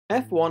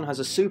F1 has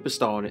a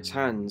superstar on its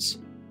hands.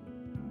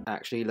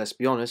 Actually, let's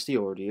be honest, he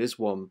already is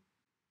one.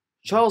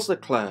 Charles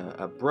Leclerc,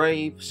 a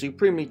brave,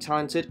 supremely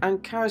talented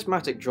and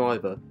charismatic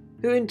driver,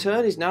 who in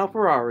turn is now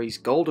Ferrari's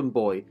golden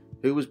boy,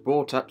 who was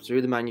brought up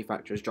through the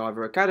manufacturer's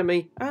driver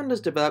academy and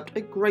has developed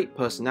a great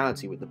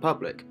personality with the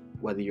public,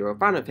 whether you're a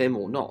fan of him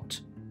or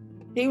not.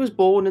 He was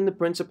born in the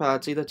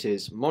principality that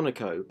is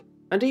Monaco,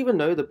 and even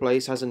though the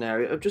place has an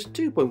area of just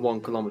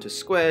 2.1 kilometers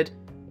squared,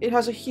 it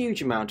has a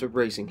huge amount of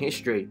racing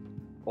history.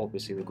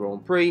 Obviously the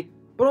Grand Prix,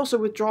 but also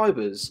with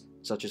drivers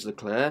such as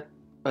Leclerc,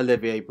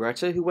 Olivier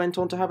Bretta, who went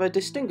on to have a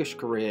distinguished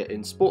career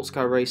in sports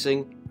car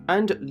racing,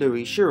 and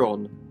Louis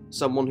Chiron,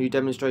 someone who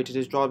demonstrated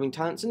his driving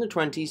talents in the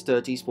 20s,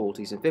 30s,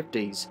 40s and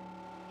 50s.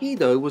 He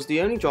though was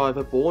the only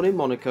driver born in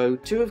Monaco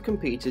to have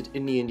competed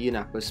in the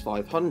Indianapolis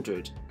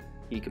 500.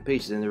 He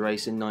competed in the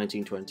race in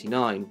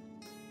 1929.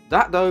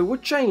 That though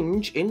would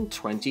change in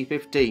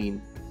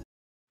 2015.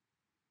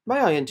 May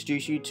I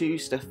introduce you to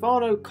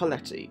Stefano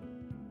Coletti.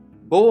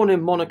 Born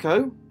in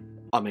Monaco,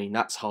 I mean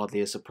that's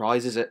hardly a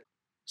surprise, is it?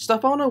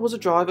 Stefano was a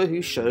driver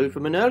who showed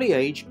from an early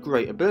age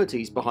great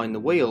abilities behind the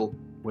wheel,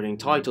 winning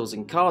titles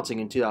in karting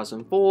in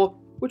 2004,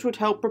 which would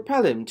help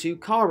propel him to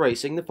car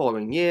racing the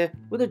following year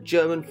with a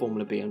German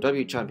Formula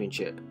BMW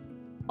Championship.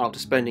 After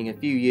spending a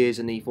few years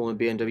in the Formula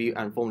BMW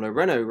and Formula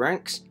Renault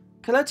ranks,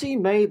 Coletti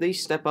made the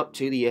step up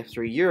to the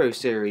F3 Euro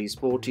Series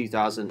for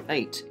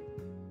 2008.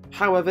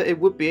 However, it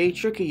would be a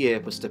tricky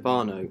year for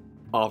Stefano,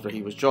 after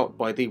he was dropped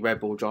by the Red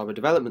Bull driver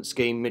development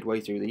scheme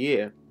midway through the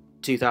year.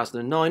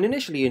 2009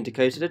 initially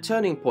indicated a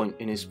turning point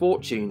in his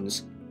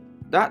fortunes.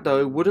 That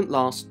though wouldn't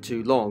last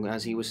too long,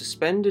 as he was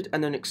suspended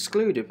and then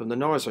excluded from the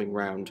Norrisring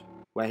round,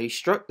 where he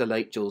struck the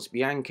late Jules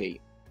Bianchi,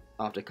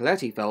 after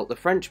Coletti felt the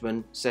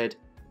Frenchman said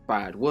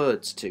bad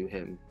words to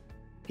him.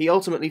 He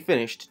ultimately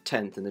finished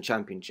 10th in the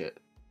championship.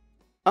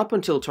 Up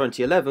until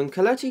 2011,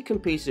 Coletti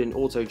competed in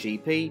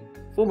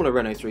AutoGP, Formula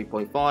Renault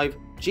 3.5,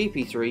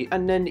 GP3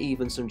 and then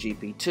even some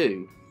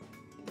GP2.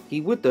 He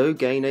would though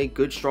gain a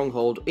good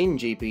stronghold in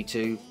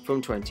GP2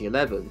 from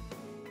 2011.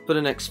 For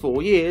the next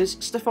 4 years,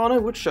 Stefano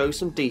would show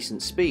some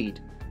decent speed,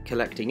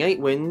 collecting 8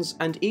 wins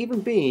and even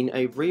being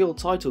a real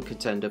title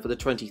contender for the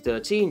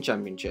 2013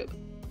 championship,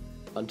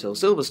 until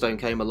Silverstone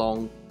came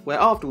along, where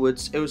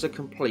afterwards it was a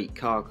complete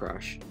car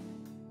crash.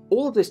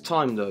 All of this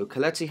time though,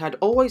 Coletti had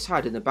always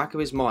had in the back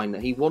of his mind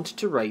that he wanted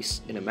to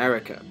race in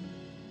America.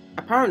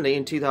 Apparently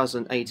in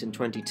 2008 and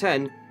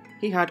 2010,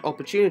 he had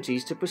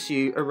opportunities to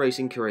pursue a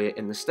racing career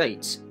in the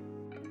States,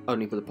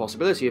 only for the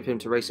possibility of him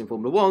to race in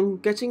Formula 1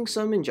 getting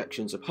some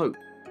injections of hope.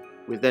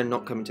 With them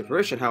not coming to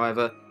fruition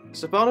however,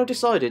 Stefano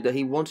decided that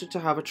he wanted to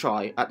have a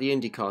try at the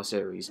IndyCar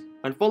series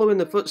and follow in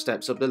the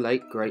footsteps of the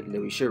late great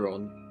Louis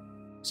Chiron.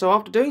 So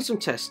after doing some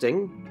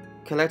testing,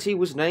 Coletti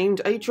was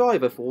named a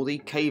driver for the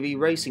KV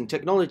Racing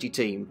Technology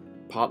team,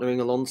 partnering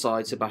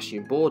alongside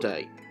Sébastien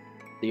Bourdais.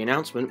 The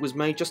announcement was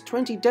made just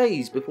 20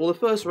 days before the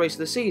first race of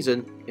the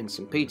season in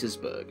St.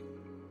 Petersburg.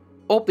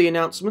 Of the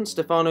announcement,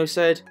 Stefano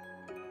said,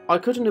 "I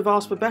couldn't have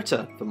asked for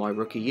better for my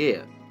rookie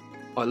year.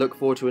 I look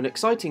forward to an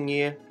exciting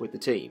year with the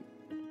team."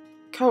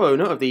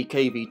 Co-owner of the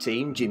KV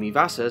team, Jimmy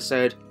Vasser,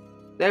 said,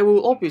 "There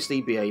will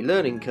obviously be a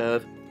learning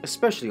curve,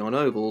 especially on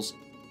ovals,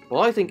 but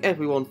I think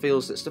everyone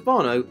feels that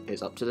Stefano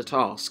is up to the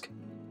task."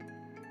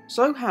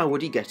 So how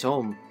would he get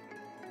on?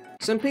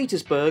 St.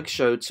 Petersburg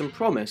showed some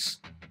promise,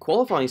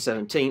 qualifying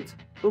 17th,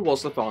 but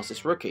was the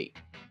fastest rookie.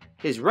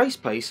 His race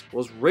pace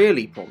was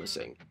really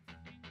promising.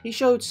 He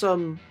showed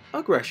some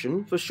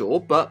aggression for sure,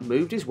 but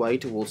moved his way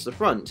towards the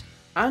front,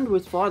 and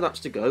with 5 laps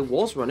to go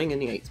was running in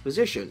the 8th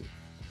position.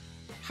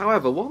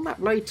 However, 1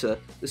 lap later,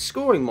 the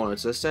scoring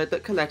monitor said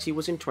that Coletti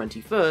was in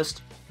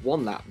 21st,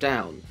 1 lap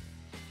down.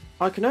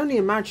 I can only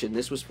imagine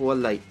this was for a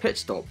late pit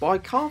stop, but I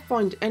can't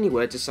find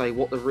anywhere to say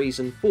what the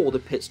reason for the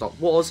pit stop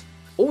was,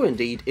 or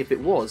indeed if it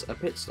was a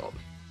pit stop.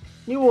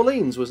 New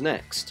Orleans was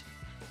next.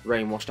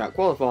 Rain washed out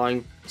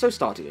qualifying, so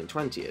started in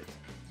 20th.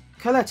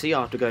 Coletti,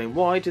 after going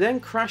wide,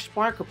 then crashed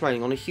by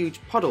aquaplaning on a huge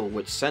puddle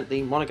which sent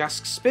the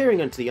Monegasque spearing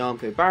into the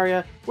Armco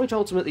barrier, which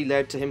ultimately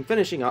led to him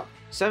finishing up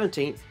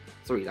 17th,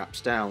 3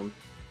 laps down.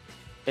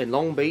 In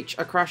Long Beach,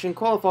 a crash in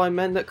qualifying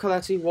meant that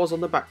Coletti was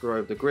on the back row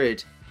of the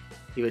grid.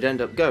 He would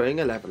end up going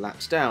 11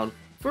 laps down,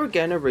 for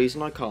again a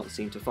reason I can't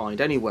seem to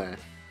find anywhere,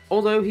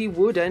 although he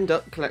would end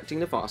up collecting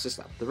the fastest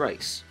lap of the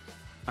race.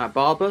 At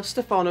Barber,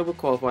 Stefano would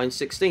qualify in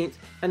 16th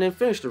and then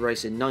finish the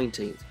race in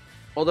 19th,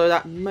 although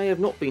that may have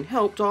not been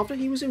helped after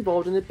he was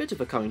involved in a bit of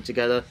a coming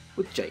together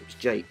with James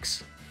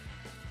Jakes.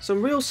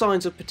 Some real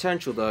signs of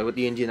potential though at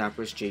the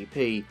Indianapolis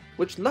GP,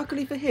 which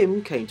luckily for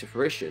him came to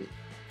fruition.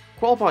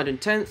 Qualified in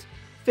 10th,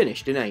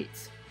 finished in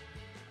 8th.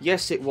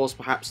 Yes, it was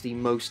perhaps the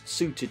most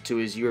suited to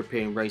his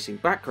European racing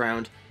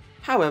background,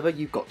 however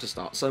you've got to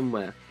start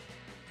somewhere.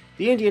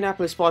 The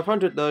Indianapolis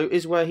 500 though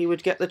is where he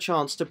would get the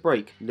chance to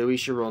break Louis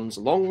Chiron's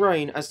long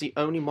reign as the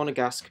only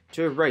Monegasque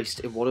to have raced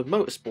in one of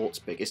motorsport's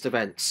biggest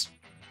events.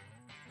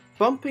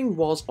 Bumping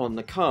was on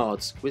the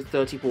cards, with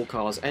 34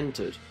 cars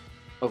entered.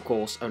 Of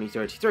course, only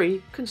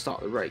 33 can start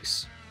the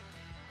race.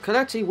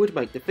 Coletti would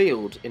make the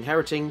field,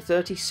 inheriting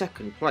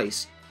 32nd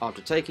place,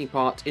 after taking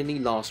part in the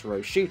last row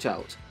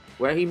shootout,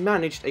 where he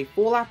managed a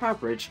 4-lap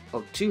average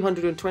of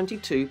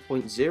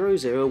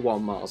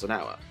 222.001 miles an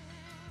hour.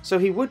 So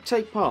he would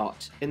take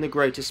part in the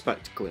greatest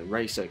spectacle in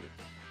racing.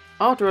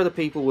 After other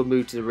people were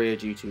moved to the rear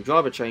due to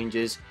driver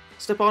changes,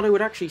 Stefano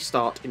would actually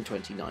start in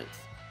 29th.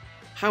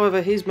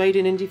 However, his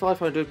maiden Indy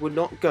 500 would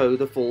not go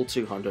the full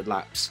 200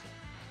 laps.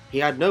 He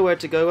had nowhere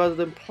to go other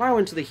than plough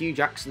into the huge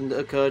accident that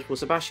occurred for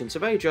Sebastian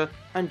Saavedra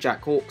and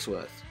Jack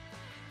Hawksworth.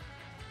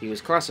 He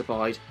was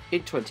classified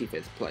in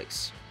 25th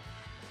place.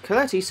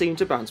 Coletti seemed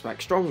to bounce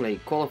back strongly,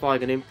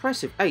 qualifying an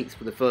impressive 8th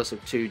for the first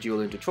of 2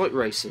 dual in Detroit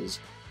races.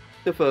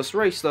 The first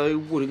race though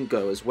wouldn't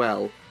go as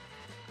well.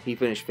 He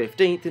finished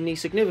 15th in the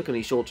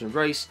significantly shortened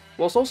race,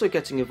 whilst also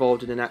getting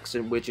involved in an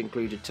accident which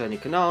included Tony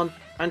Kanaan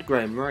and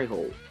Graham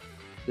Rahal.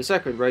 The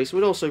second race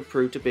would also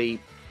prove to be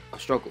a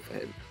struggle for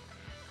him.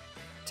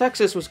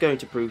 Texas was going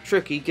to prove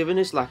tricky given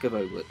his lack of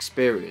oval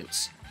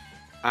experience,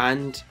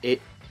 and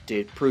it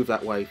did prove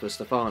that way for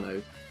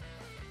Stefano.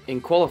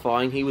 In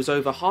qualifying, he was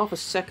over half a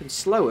second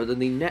slower than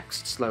the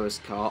next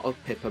slowest car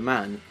of Pippa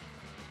Mann,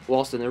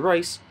 whilst in the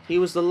race he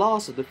was the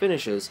last of the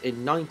finishers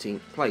in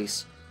 19th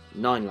place,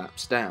 9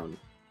 laps down.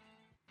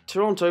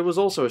 Toronto was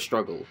also a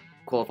struggle,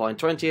 qualifying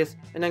 20th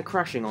and then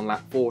crashing on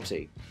lap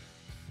 40.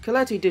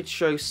 Coletti did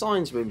show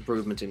signs of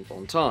improvement in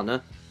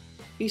Fontana.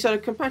 He set a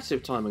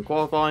competitive time in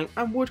qualifying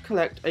and would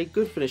collect a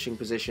good finishing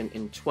position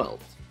in 12th,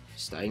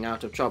 staying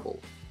out of trouble.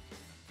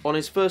 On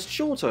his first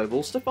short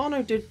oval,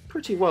 Stefano did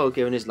pretty well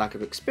given his lack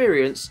of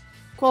experience,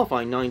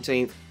 qualifying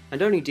 19th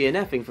and only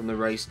DNFing from the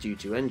race due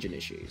to engine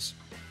issues.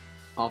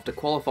 After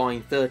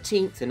qualifying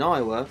 13th in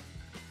Iowa,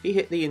 he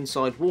hit the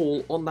inside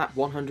wall on lap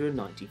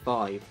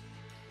 195.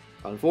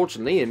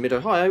 Unfortunately, in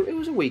Mid-Ohio, it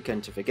was a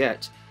weekend to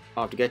forget,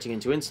 after getting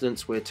into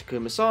incidents with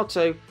Takuma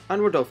Sato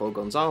and Rodolfo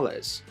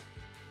Gonzalez,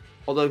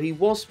 although he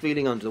was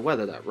feeling under the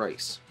weather that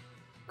race.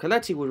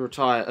 Coletti would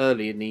retire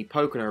early in the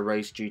Pocono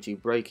race due to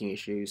braking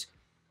issues,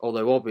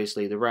 although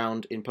obviously the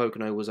round in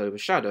Pocono was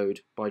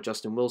overshadowed by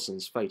Justin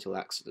Wilson's fatal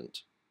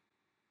accident.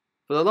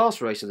 For the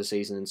last race of the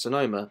season in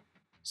Sonoma,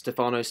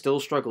 Stefano still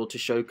struggled to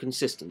show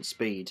consistent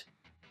speed,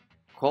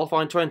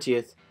 qualifying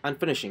 20th and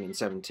finishing in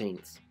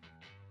 17th.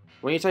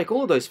 When you take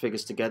all of those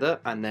figures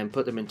together and then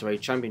put them into a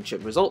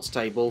championship results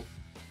table,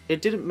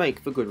 it didn't make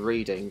for good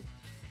reading.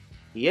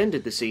 He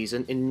ended the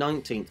season in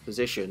 19th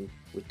position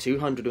with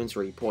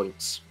 203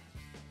 points.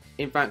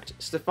 In fact,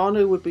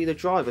 Stefano would be the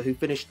driver who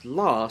finished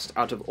last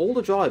out of all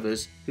the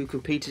drivers who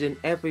competed in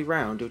every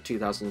round of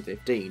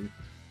 2015.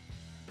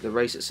 The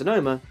race at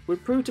Sonoma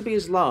would prove to be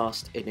his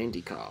last in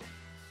IndyCar.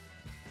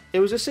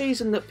 It was a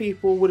season that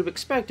people would have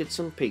expected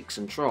some peaks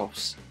and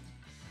troughs.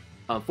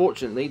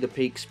 Unfortunately, the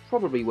peaks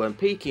probably weren't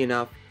peaky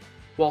enough,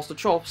 whilst the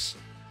troughs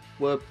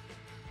were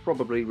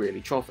probably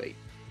really troughy.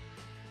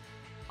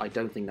 I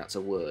don't think that's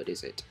a word,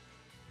 is it?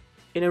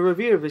 In a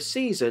review of his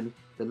season,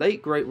 the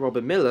late great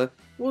Robin Miller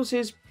was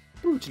his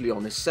brutally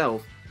honest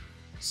self,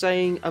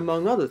 saying,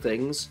 among other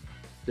things,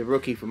 the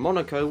rookie from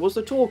Monaco was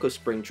the talk of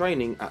spring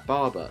training at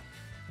Barber,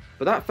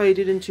 but that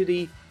faded into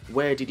the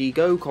 "where did he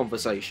go"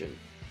 conversation,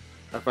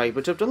 a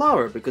favourite of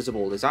Dallara because of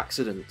all his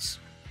accidents.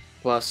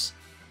 Plus,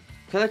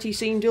 Coletti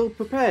seemed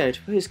ill-prepared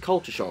for his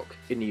culture shock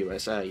in the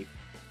USA.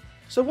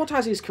 So what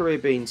has his career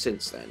been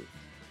since then?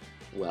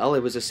 Well,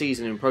 it was a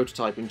season in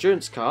prototype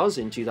endurance cars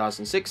in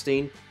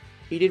 2016,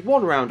 he did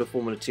 1 round of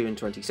Formula 2 in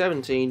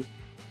 2017,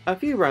 a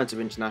few rounds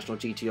of International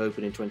GT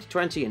Open in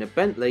 2020 in a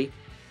Bentley,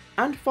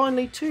 and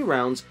finally 2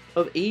 rounds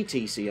of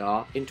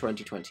ETCR in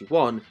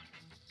 2021,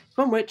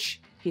 from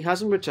which he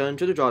hasn't returned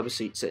to the driver's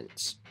seat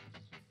since.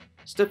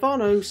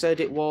 Stefano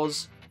said it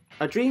was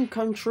a dream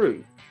come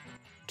true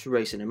to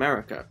race in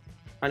America,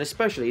 and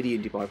especially the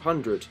Indy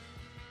 500.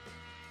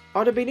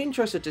 I'd have been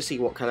interested to see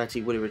what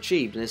Coletti would have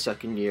achieved in his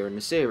second year in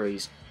the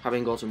series,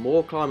 having gotten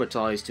more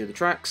acclimatised to the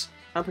tracks,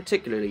 and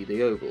particularly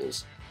the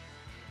ovals.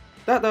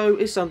 That though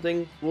is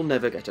something we'll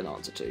never get an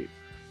answer to.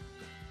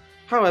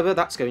 However,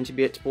 that's going to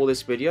be it for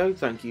this video.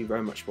 Thank you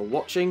very much for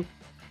watching.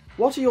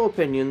 What are your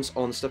opinions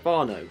on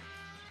Stefano?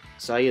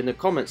 Say in the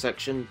comment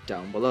section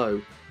down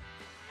below.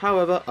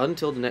 However,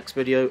 until the next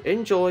video,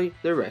 enjoy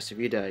the rest of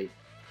your day.